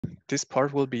this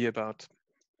part will be about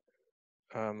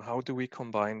how do we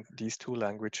combine these two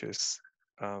languages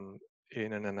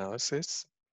in an analysis.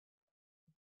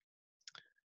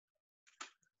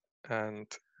 And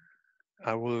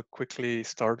I will quickly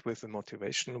start with the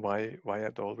motivation, why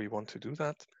at all we want to do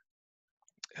that,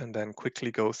 and then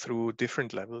quickly go through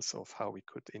different levels of how we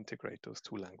could integrate those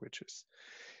two languages.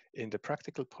 In the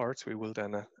practical parts, we will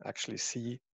then actually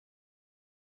see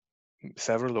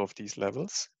several of these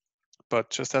levels. But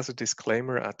just as a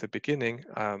disclaimer at the beginning,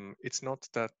 it's not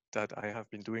that I have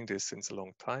been doing this since a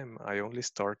long time. I only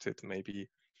started maybe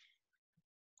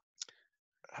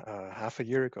half a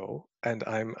year ago, and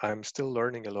I'm still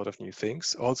learning a lot of new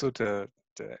things. Also, the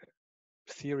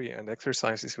theory and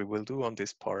exercises we will do on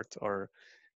this part are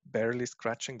barely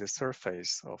scratching the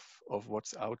surface of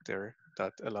what's out there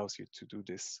that allows you to do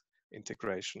this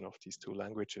integration of these two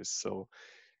languages. So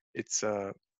it's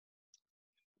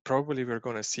probably we're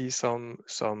going to see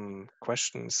some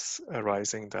questions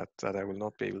arising that I will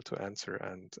not be able to answer,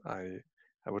 and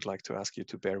I would like to ask you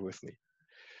to bear with me.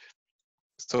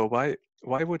 So why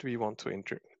would we want to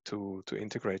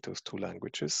integrate those two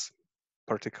languages,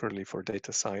 particularly for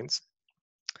data science?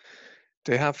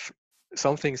 They have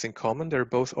some things in common. They're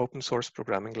both open source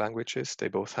programming languages. They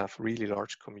both have really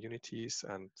large communities,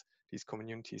 and these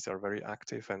communities are very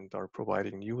active and are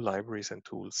providing new libraries and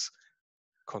tools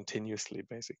continuously,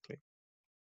 basically.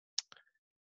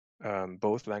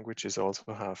 Both languages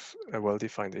also have a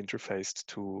well-defined interface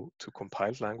to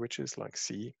compiled languages like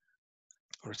C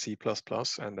or C++,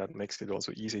 and that makes it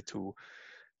also easy to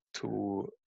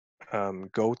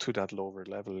go to that lower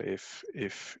level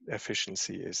if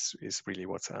efficiency is really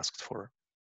what's asked for.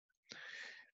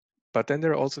 But then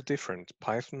they're also different.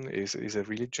 Python is a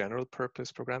really general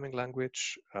purpose programming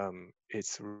language.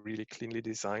 It's really cleanly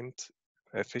designed,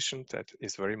 efficient, that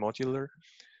is very modular.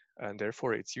 And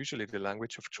therefore, it's usually the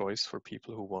language of choice for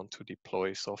people who want to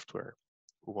deploy software,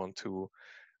 who want to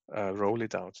roll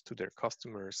it out to their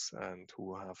customers, and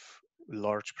who have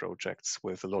large projects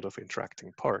with a lot of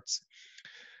interacting parts.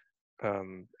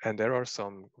 And there are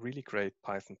some really great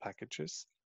Python packages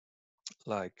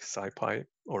like SciPy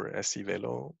or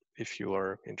SCVelo if you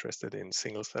are interested in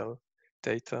single cell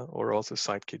data, or also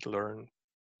scikit-learn,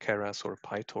 Keras, or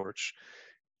PyTorch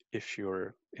if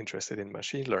you're interested in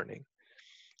machine learning.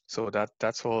 So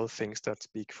that's all things that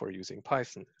speak for using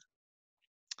Python.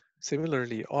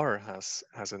 Similarly, R has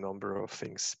a number of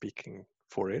things speaking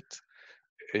for it.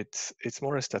 It's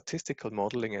more a statistical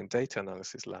modeling and data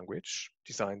analysis language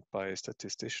designed by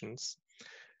statisticians.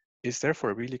 It's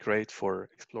therefore really great for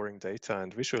exploring data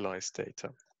and visualize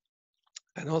data.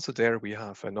 And also there we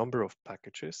have a number of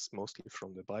packages, mostly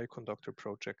from the bioconductor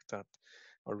project, that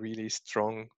are really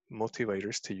strong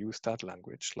motivators to use that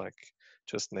language, like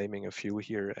just naming a few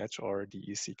here: HR,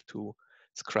 DESeq2,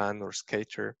 Scran or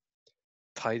Skater,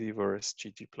 tidyverse,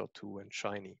 ggplot2, and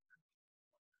Shiny.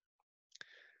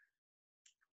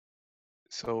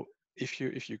 So if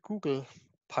you Google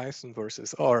Python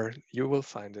versus R, you will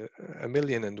find a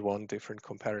million and one different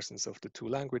comparisons of the two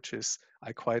languages.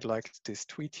 I quite liked this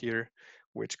tweet here,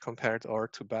 which compared R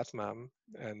to Batman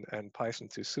and Python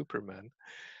to Superman.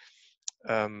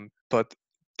 But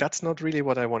that's not really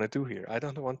what I want to do here. I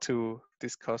don't want to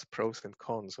discuss pros and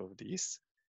cons of these,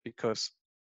 because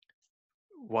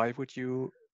why would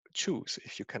you choose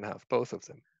if you can have both of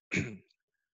them?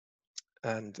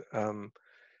 And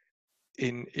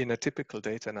in a typical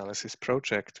data analysis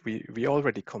project, we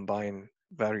already combine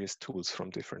various tools from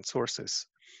different sources,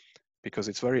 because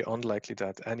it's very unlikely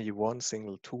that any one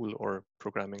single tool or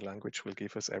programming language will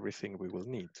give us everything we will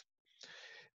need.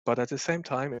 But at the same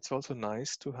time, it's also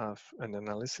nice to have an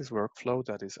analysis workflow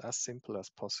that is as simple as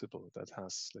possible, that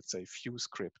has, let's say, few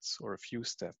scripts or a few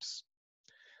steps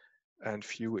and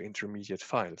few intermediate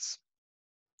files.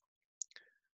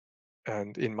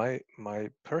 And in my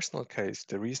personal case,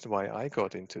 the reason why I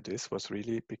got into this was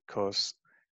really because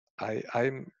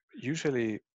I'm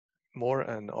usually more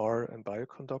an R and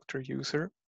bioconductor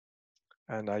user,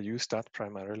 and I use that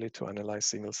primarily to analyze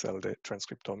single cell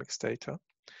transcriptomics data.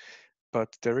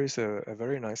 But there is a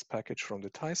very nice package from the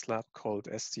Thijs lab called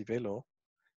SCVelo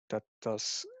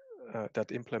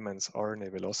that implements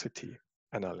RNA velocity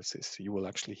analysis. You will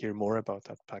actually hear more about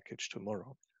that package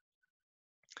tomorrow.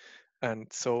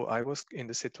 And so I was in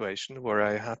the situation where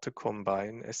I had to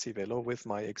combine SCVelo with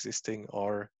my existing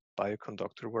R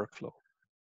bioconductor workflow.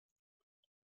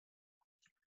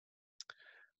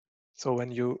 So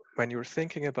when you're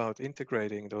thinking about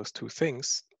integrating those two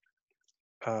things,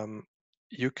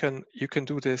 you can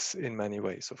do this in many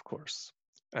ways, of course.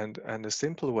 And a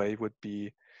simple way would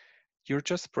be you're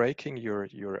just breaking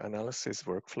your analysis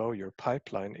workflow, your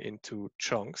pipeline, into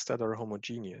chunks that are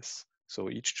homogeneous. So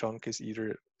each chunk is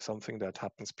either something that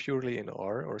happens purely in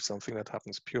R or something that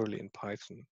happens purely in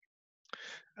Python.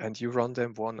 And you run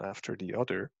them one after the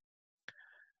other.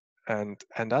 And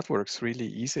that works really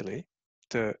easily.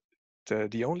 The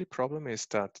only problem is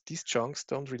that these chunks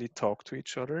don't really talk to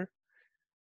each other.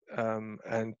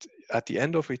 And at the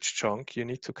end of each chunk, you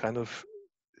need to kind of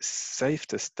save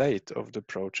the state of the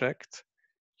project,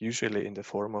 usually in the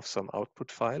form of some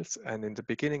output files. And in the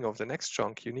beginning of the next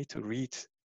chunk, you need to read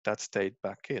that state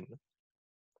back in.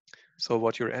 So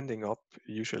what you're ending up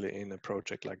usually in a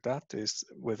project like that is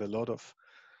with a lot of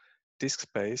disk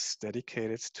space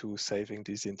dedicated to saving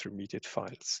these intermediate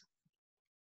files.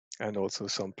 And also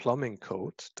some plumbing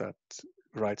code that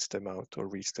writes them out or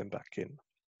reads them back in.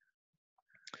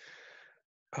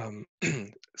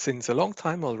 Since a long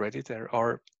time already, there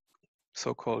are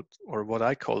so-called, or what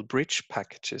I call, bridge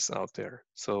packages out there.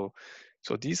 So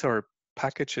these are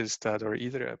packages that are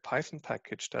either a Python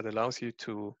package that allows you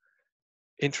to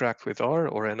interact with R,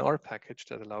 or an R package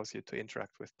that allows you to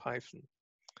interact with Python.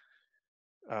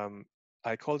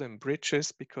 I call them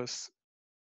bridges because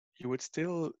you would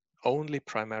still only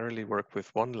primarily work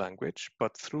with one language,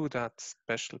 but through that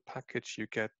special package, you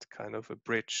get kind of a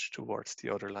bridge towards the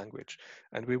other language.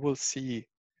 And we will see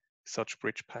such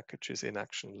bridge packages in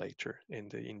action later in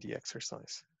the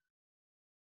exercise.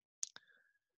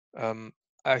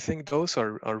 I think those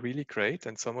are really great,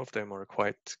 and some of them are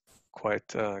quite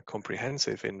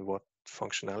comprehensive in what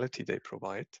functionality they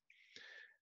provide.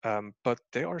 But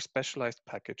they are specialized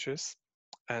packages,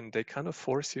 and they kind of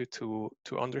force you to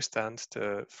understand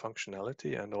the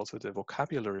functionality and also the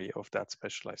vocabulary of that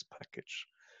specialized package.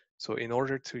 So in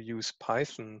order to use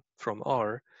Python from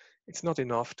R, it's not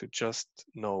enough to just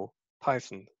know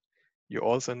Python. You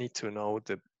also need to know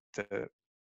the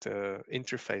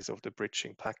interface of the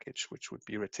bridging package, which would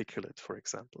be reticulate, for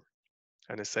example.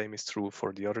 And the same is true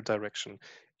for the other direction.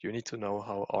 You need to know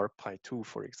how RPy2,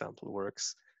 for example,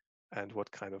 works and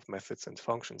what kind of methods and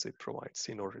functions it provides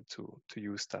in order to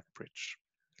use that bridge.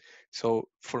 So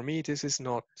for me, this is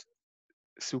not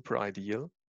super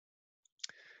ideal.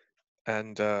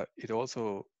 And it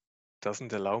also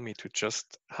doesn't allow me to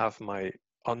just have my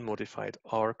unmodified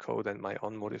R code and my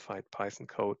unmodified Python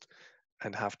code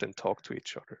and have them talk to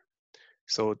each other.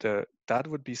 So that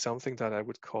would be something that I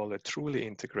would call a truly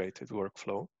integrated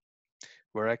workflow,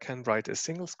 where I can write a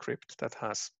single script that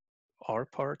has R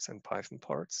parts and Python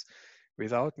parts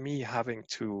without me having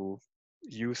to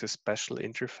use a special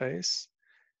interface.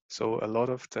 So a lot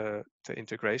of the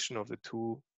integration of the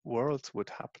two worlds would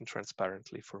happen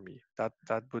transparently for me.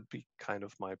 That would be kind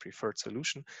of my preferred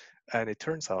solution. And it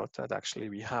turns out that actually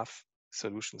we have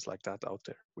solutions like that out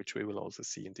there, which we will also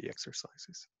see in the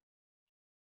exercises.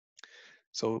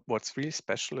 So what's really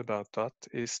special about that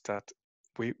is that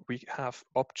we have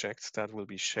objects that will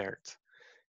be shared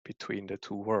between the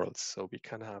two worlds. So we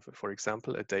can have, for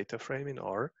example, a data frame in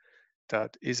R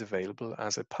that is available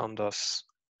as a pandas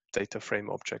data frame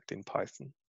object in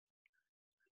Python.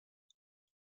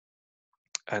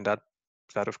 And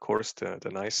that of course, the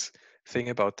nice thing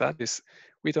about that is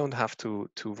we don't have to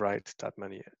write that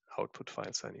many output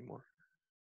files anymore.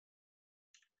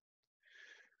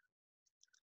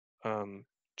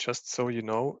 Just so you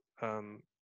know,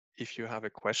 if you have a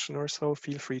question or so,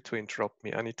 feel free to interrupt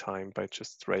me anytime by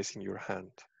just raising your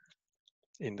hand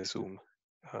in the Zoom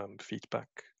feedback.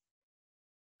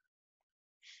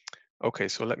 Okay,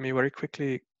 so let me very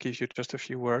quickly give you just a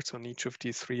few words on each of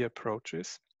these three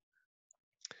approaches.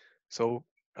 So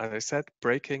as I said,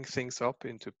 breaking things up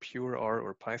into pure R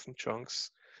or Python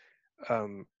chunks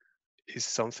is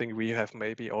something we have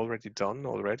maybe already done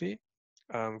already.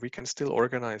 We can still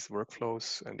organize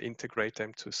workflows and integrate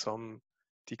them to some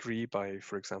degree by,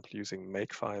 for example, using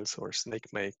makefiles or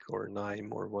snakemake or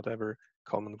Nime or whatever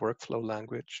common workflow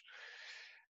language.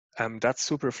 That's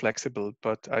super flexible,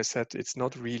 but I said it's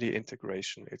not really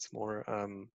integration. It's more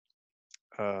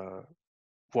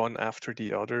one after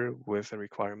the other with a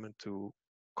requirement to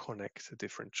connect the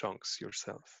different chunks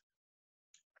yourself.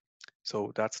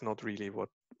 So that's not really what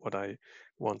I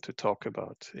want to talk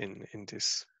about in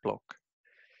this block.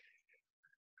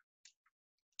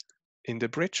 In the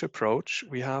bridge approach,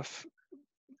 we have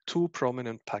two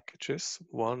prominent packages.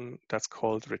 One that's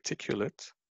called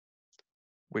reticulate,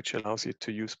 which allows you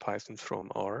to use Python from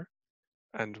R,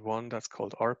 and one that's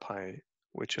called RPy,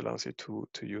 which allows you to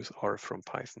use R from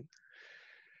Python.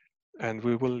 And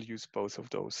we will use both of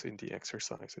those in the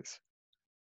exercises.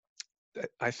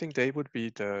 I think they would be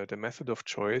the method of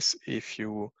choice if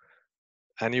you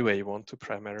anyway want to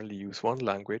primarily use one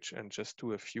language and just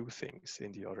do a few things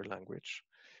in the other language.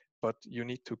 But you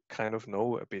need to kind of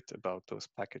know a bit about those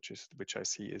packages, which I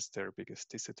see is their biggest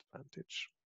disadvantage.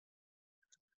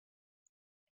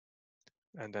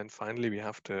 And then finally, we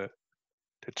have the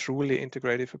truly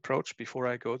integrative approach. Before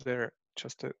I go there,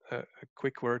 just a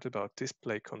quick word about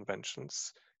display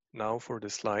conventions now for the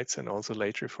slides and also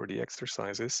later for the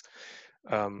exercises.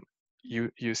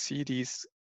 You see these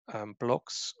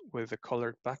blocks with a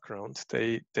colored background.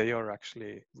 They are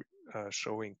actually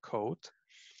showing code.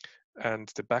 And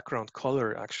the background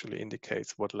color actually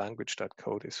indicates what language that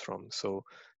code is from. So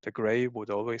the gray would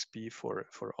always be for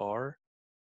R,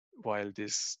 while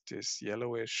this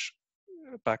yellowish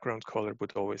background color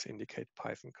would always indicate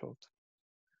Python code.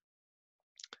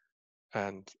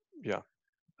 And yeah,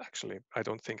 actually, I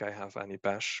don't think I have any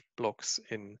bash blocks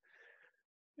in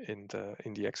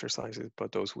the exercises,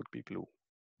 but those would be blue.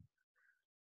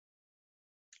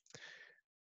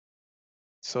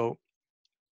 So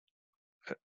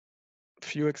a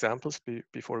few examples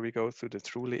before we go through the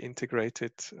truly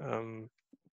integrated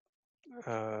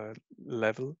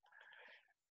level.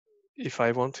 If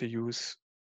I want to use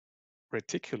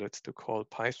reticulate to call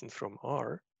Python from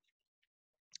R,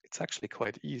 it's actually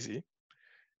quite easy.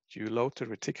 You load the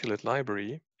reticulate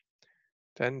library,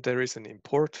 then there is an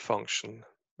import function,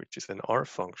 which is an R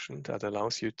function that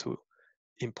allows you to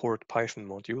import Python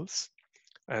modules.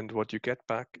 And what you get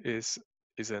back is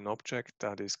an object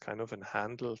that is kind of a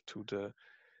handle to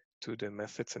the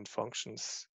methods and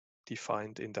functions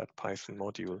defined in that Python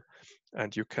module.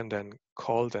 And you can then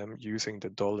call them using the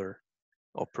 $.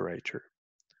 Operator.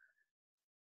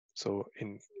 So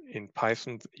in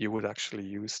Python, you would actually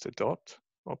use the dot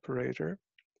operator,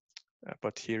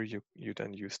 but here you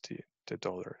then use the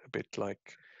 $, a bit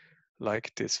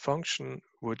like this function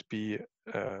would be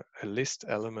a list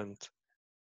element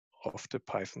of the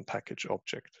Python package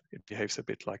object. It behaves a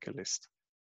bit like a list.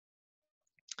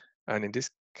 And in this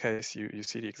case, you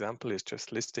see the example is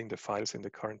just listing the files in the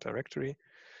current directory.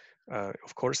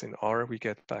 Of course, in R, we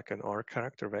get back an R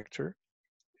character vector.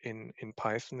 In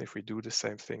Python, if we do the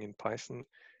same thing in Python,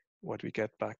 what we get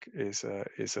back is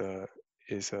a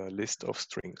list of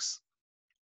strings.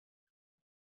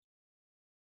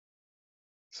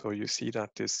 So you see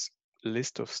that this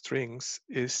list of strings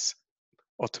is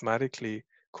automatically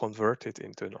converted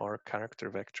into an R character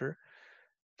vector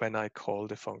when I call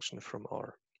the function from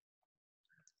R.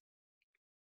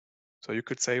 So you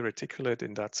could say reticulate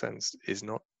in that sense is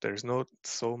not, there's not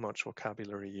so much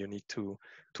vocabulary you need to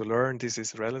learn. This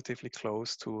is relatively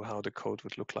close to how the code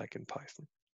would look like in Python.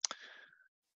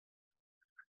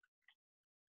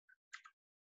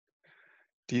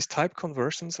 These type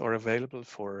conversions are available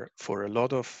for a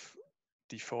lot of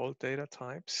default data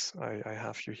types. I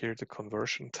have you here the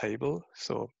conversion table.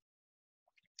 So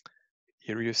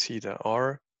here you see the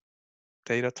R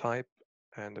data type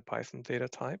and the Python data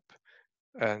type,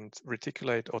 and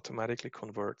reticulate automatically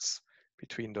converts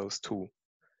between those two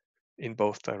in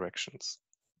both directions.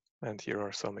 And here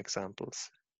are some examples.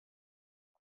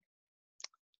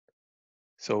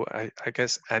 So I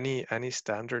guess any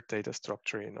standard data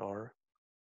structure in R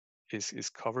is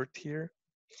covered here.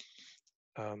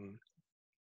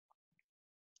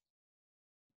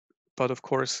 But of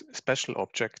course, special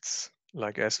objects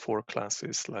like S4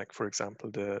 classes, like for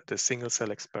example, the single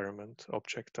cell experiment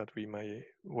object that we may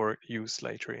use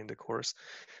later in the course,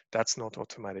 that's not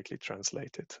automatically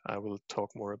translated. I will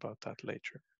talk more about that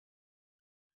later.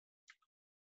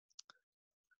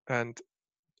 And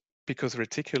because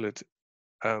reticulate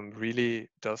really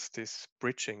does this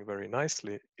bridging very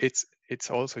nicely, it's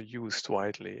also used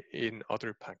widely in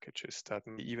other packages that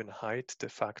may even hide the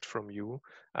fact from you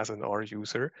as an R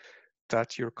user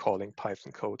that you're calling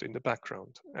Python code in the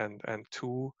background. And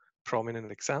two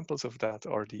prominent examples of that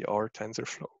are the R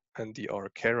TensorFlow and the R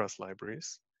Keras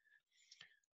libraries,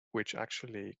 which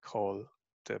actually call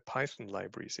the Python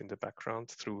libraries in the background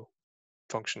through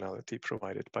functionality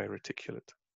provided by reticulate.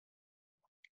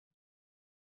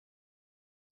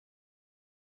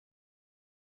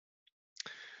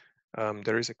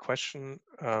 There is a question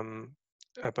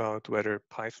about whether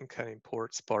Python can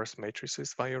import sparse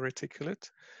matrices via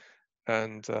reticulate.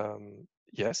 And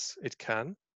yes, it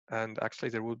can. And actually,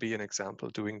 there will be an example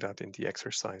doing that in the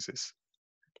exercises.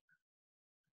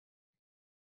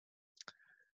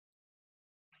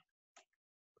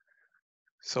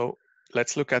 So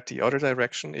let's look at the other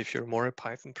direction. If you're more a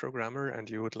Python programmer and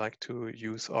you would like to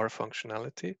use R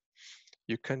functionality,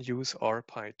 you can use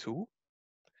RPy2.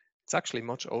 It's actually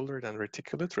much older than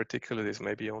reticulate. Reticulate is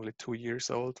maybe only 2 years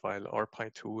old, while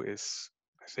RPy2 is,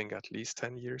 I think, at least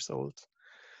 10 years old.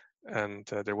 And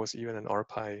there was even an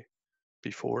RPy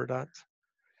before that.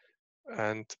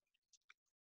 And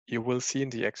you will see in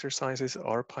the exercises,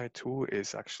 RPy2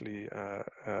 is actually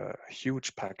a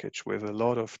huge package with a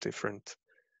lot of different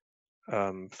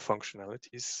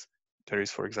functionalities. There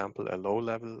is, for example, a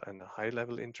low-level and a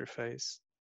high-level interface,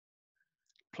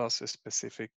 plus a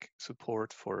specific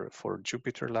support for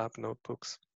JupyterLab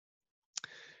notebooks.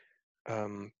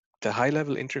 The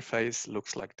high-level interface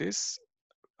looks like this.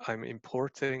 I'm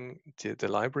importing the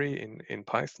library in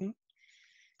Python,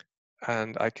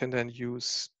 and I can then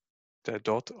use the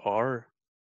 .r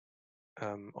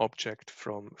object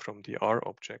from the R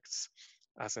objects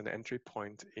as an entry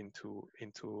point into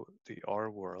the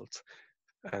R world.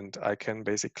 And I can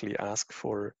basically ask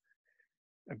for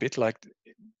a bit like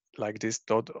this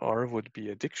 .r would be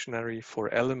a dictionary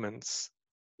for elements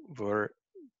where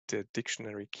the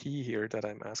dictionary key here that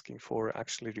I'm asking for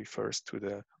actually refers to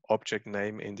the object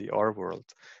name in the R world.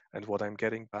 And what I'm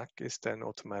getting back is then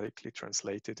automatically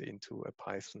translated into a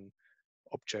Python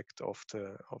object of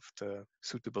the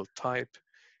suitable type.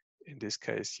 In this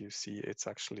case, you see it's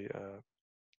actually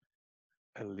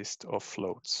a list of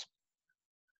floats.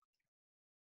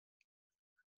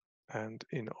 And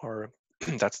in R,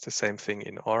 that's the same thing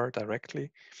in R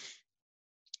directly.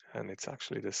 And it's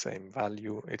actually the same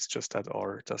value. It's just that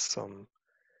R does some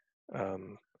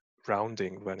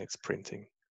rounding when it's printing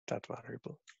that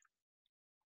variable.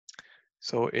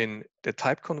 So in the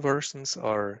type conversions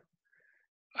are,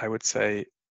 I would say,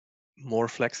 more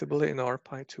flexible in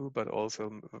RPy2, but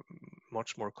also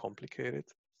much more complicated.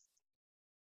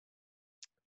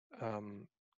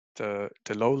 The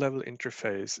low-level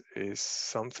interface is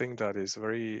something that is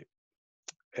very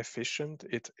efficient.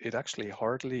 It actually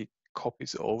hardly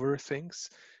copies over things.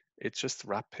 It's just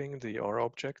wrapping the R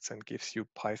objects and gives you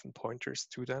Python pointers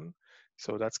to them.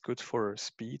 So that's good for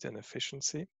speed and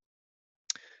efficiency.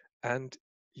 And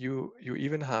you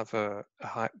even have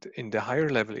in the higher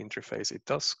level interface, it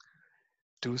does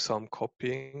do some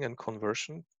copying and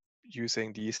conversion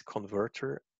using these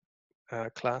converter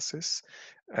classes,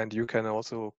 and you can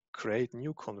also create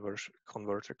new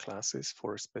converter classes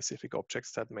for specific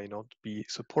objects that may not be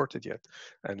supported yet.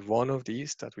 And one of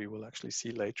these that we will actually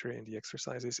see later in the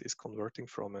exercises is converting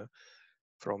from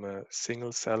a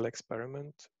single cell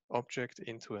experiment object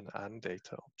into an AND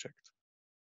data object.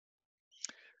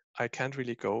 I can't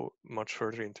really go much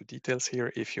further into details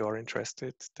here. If you are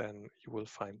interested, then you will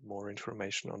find more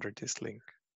information under this link.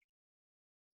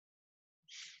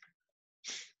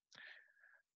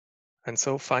 And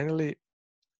so finally,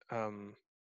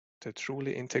 the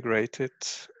truly integrated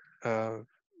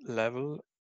level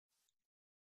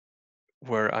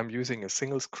where I'm using a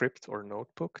single script or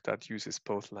notebook that uses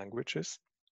both languages.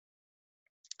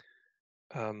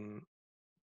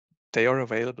 They are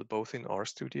available both in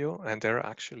RStudio, and they're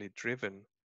actually driven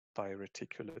by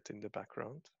Reticulate in the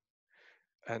background.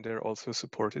 And they're also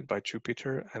supported by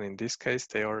Jupyter. And in this case,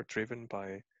 they are driven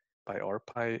by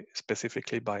RPy,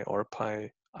 specifically by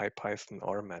RPy, IPython,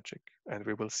 RMagic. And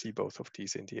we will see both of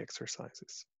these in the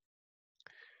exercises.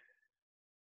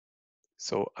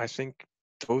 So I think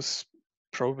those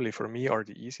probably for me are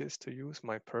the easiest to use.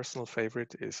 My personal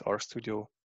favorite is RStudio,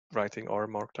 writing R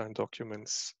Markdown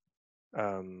documents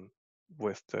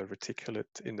with the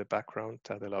Reticulate in the background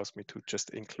that allows me to just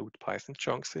include Python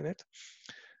chunks in it.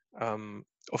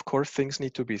 Of course, things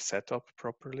need to be set up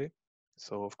properly.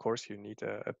 So of course you need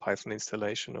a Python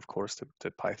installation. Of course,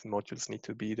 the Python modules need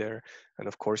to be there. And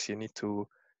of course you need to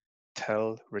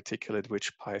tell Reticulate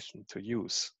which Python to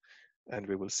use. And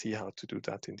we will see how to do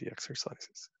that in the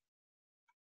exercises.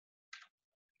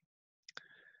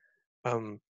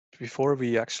 Before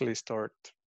we actually start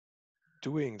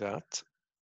doing that,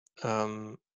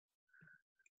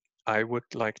 I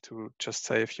would like to just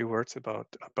say a few words about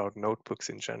notebooks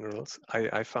in general.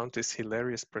 I found this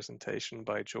hilarious presentation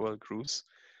by Joel Grus,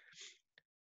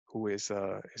 who is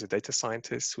a data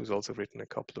scientist who's also written a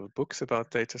couple of books about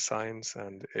data science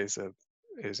and is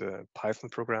a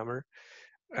Python programmer.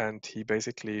 And he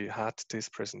basically had this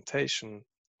presentation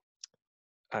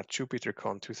at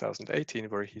JupyterCon 2018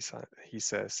 where he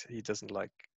says he doesn't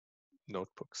like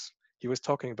notebooks. He was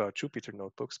talking about Jupyter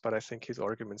notebooks, but I think his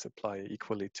arguments apply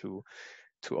equally to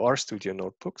RStudio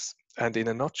notebooks. And in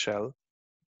a nutshell,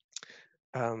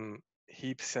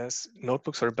 he says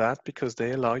notebooks are bad because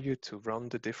they allow you to run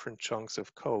the different chunks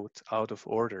of code out of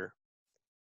order.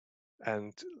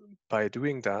 And by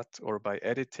doing that, or by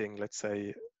editing, let's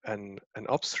say, an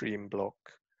upstream block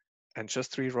and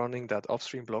just rerunning that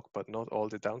upstream block, but not all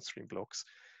the downstream blocks,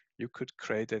 you could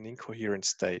create an incoherent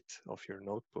state of your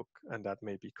notebook, and that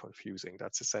may be confusing.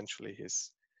 That's essentially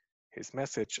his his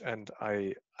message. And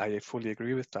I fully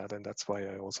agree with that. And that's why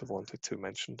I also wanted to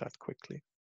mention that quickly.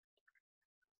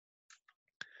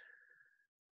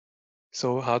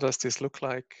 So how does this look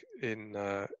like in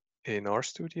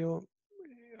RStudio?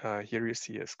 Here you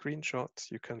see a screenshot.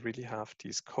 You can really have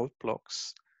these code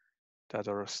blocks that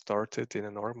are started in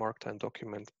an R Markdown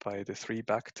document by the 3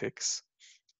 backticks,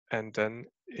 and then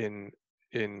in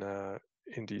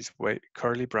these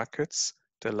curly brackets,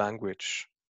 the language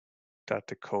that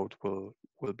the code will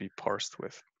be parsed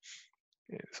with.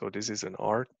 So this is an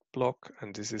R block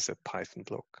and this is a Python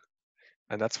block,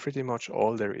 and that's pretty much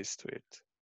all there is to it.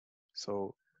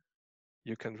 So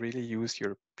you can really use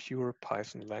your pure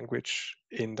Python language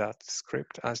in that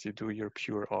script as you do your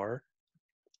pure R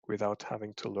without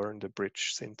having to learn the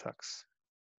bridge syntax.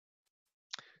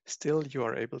 Still, you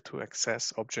are able to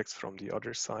access objects from the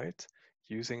other side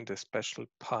using the special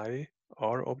Py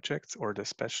R objects or the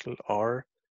special R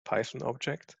Python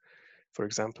object. For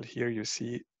example, here you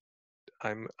see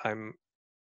I'm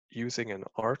using an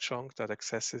R chunk that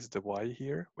accesses the Y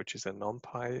here, which is a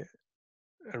NumPy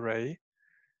array,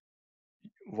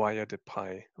 via the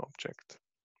Py object.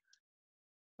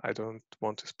 I don't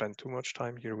want to spend too much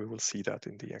time here. We will see that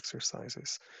in the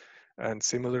exercises. And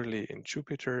similarly in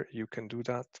Jupyter, you can do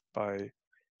that by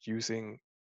using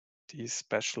these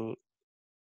special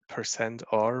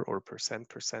 %R or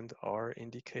 %%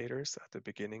 indicators at the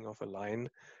beginning of a line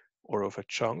or of a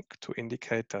chunk to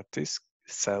indicate that this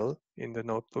cell in the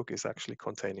notebook is actually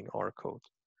containing R code.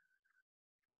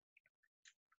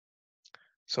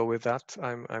 So with that,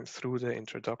 I'm through the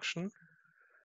introduction.